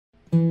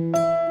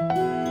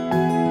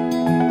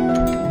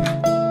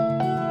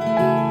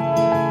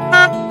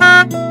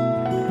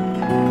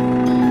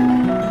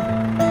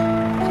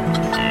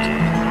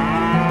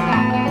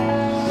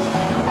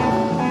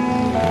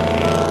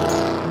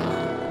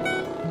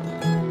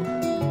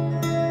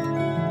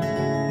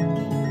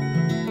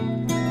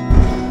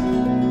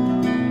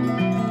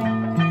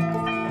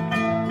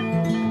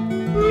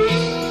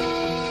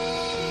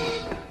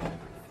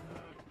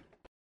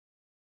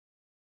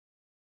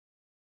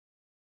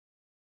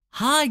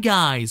Hi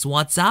guys,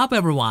 what's up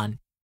everyone?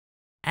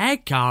 A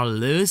car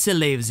Lucy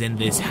lives in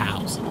this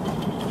house.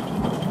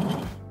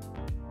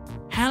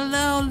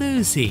 Hello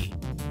Lucy.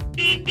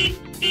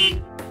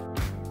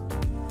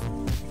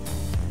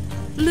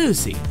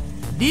 Lucy,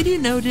 did you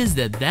notice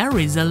that there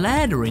is a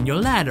letter in your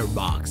letter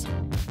box?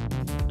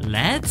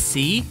 Let's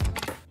see.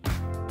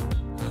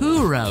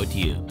 Who wrote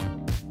you?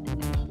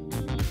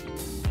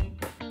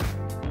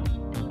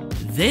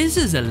 This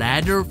is a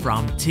letter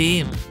from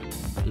Tim.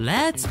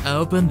 Let's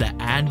open the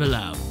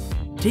envelope.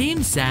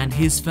 Tim sent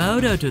his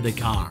photo to the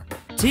car.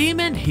 Tim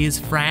and his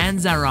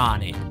friends are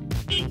on it.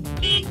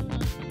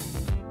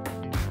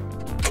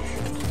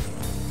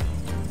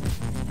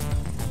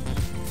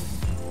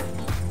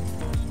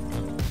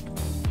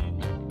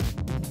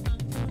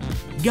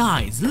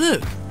 Guys,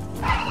 look!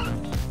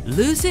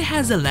 Lucy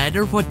has a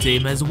letter for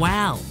Tim as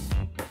well.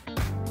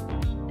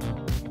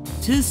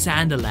 To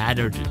send a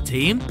letter to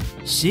Tim,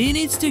 she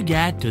needs to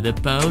get to the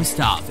post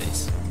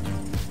office.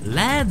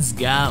 Let's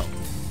go!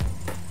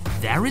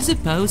 There is a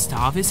post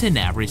office in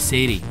every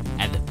city.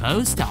 At the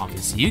post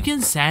office, you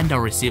can send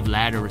or receive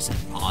letters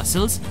and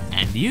parcels,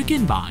 and you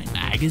can buy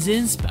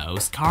magazines,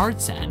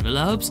 postcards,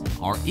 envelopes,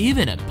 or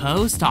even a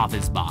post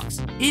office box.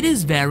 It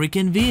is very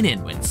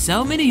convenient when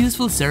so many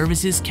useful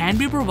services can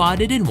be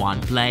provided in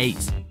one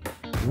place.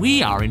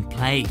 We are in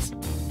place.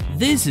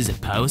 This is a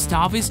post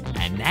office,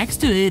 and next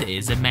to it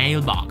is a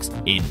mailbox,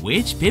 in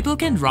which people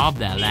can drop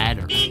their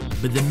letters.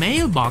 But the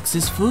mailbox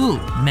is full,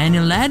 many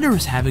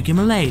letters have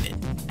accumulated,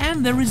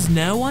 and there is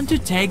no one to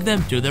take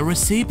them to the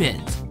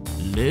recipients.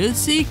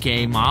 Lucy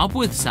came up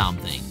with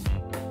something.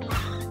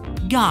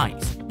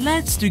 Guys,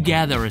 let's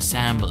together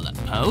assemble a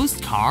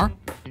postcard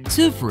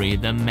to free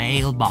the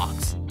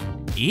mailbox.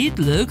 It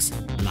looks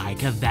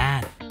like a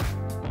van.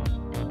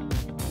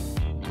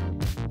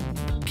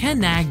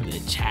 Connect the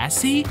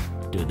chassis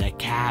to the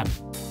cab.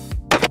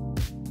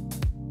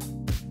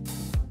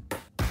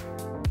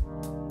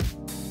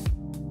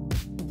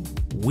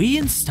 We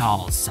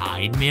install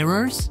side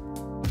mirrors,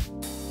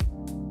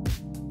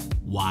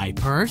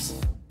 wipers,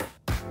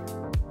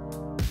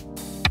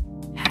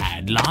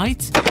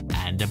 headlights,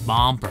 and a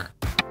bumper.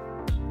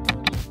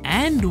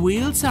 And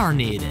wheels are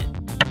needed.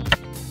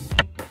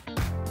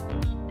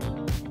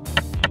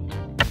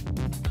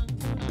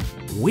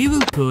 We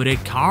will put a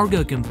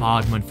cargo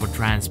compartment for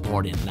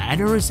transporting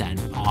letters and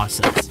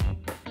parcels.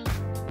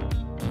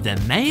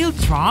 The mail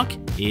truck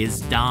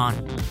is done.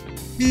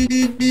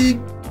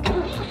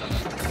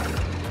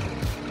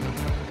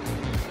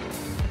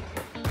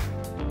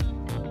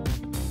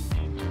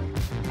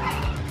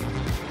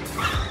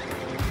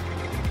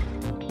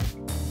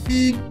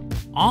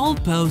 All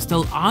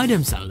postal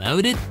items are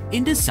loaded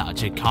into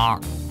such a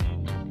car.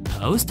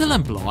 Postal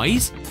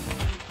employees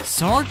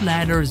sort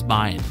letters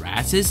by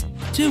addresses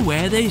to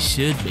where they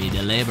should be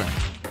delivered.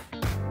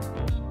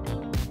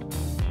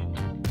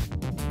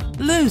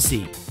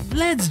 Lucy,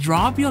 let's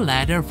drop your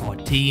letter for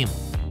Tim.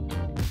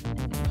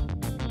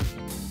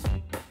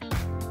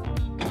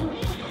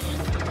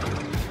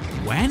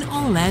 When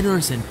all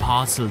letters and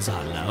parcels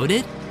are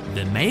loaded,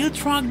 the mail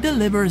truck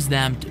delivers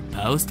them to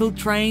postal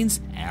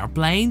trains,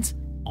 airplanes,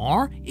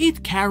 or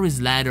it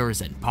carries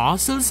letters and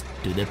parcels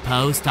to the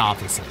post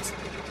offices.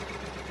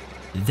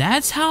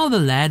 That's how the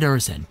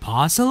letters and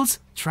parcels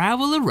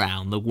travel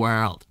around the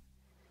world.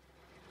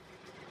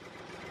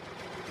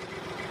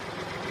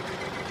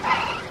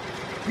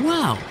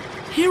 Wow,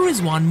 here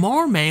is one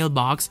more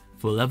mailbox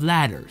full of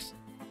letters.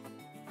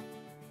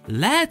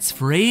 Let's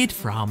free it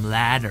from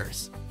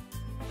letters.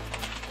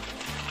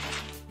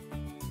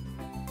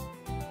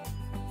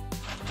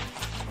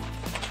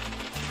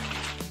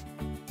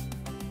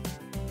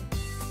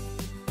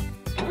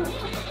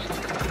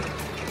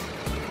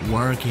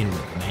 Working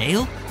with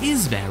mail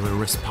is very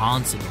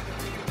responsible.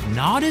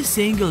 Not a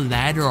single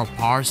letter or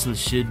parcel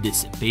should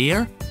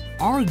disappear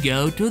or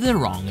go to the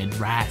wrong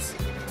address.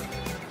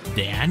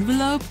 The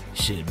envelope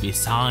should be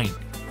signed.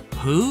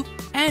 Who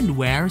and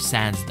where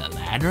sends the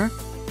letter,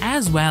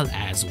 as well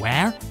as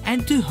where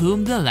and to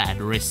whom the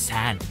letter is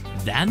sent.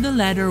 Then the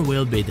letter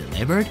will be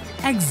delivered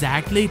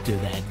exactly to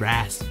the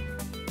address.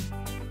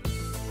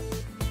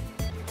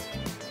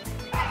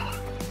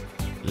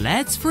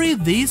 Let's free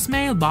this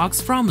mailbox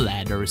from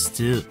letters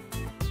too.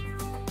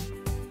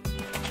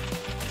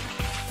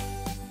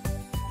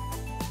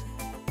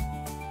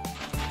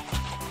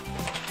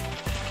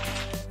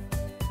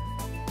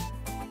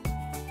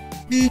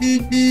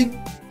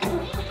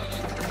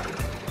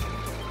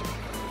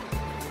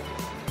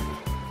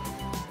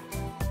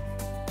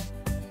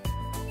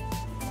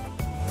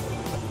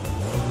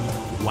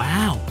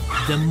 Wow,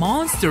 the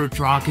monster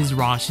truck is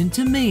rushing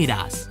to meet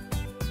us.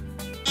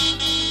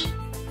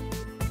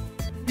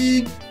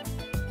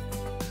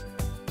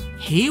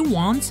 He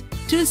wants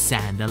to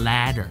send a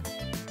letter.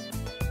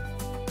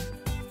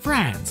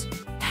 Friends,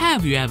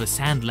 have you ever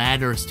sent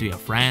letters to your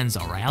friends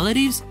or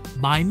relatives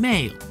by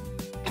mail?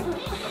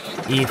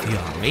 If you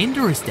are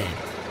interested,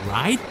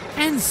 write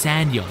and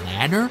send your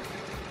letter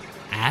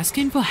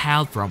asking for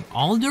help from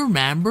older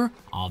member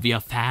of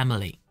your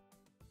family.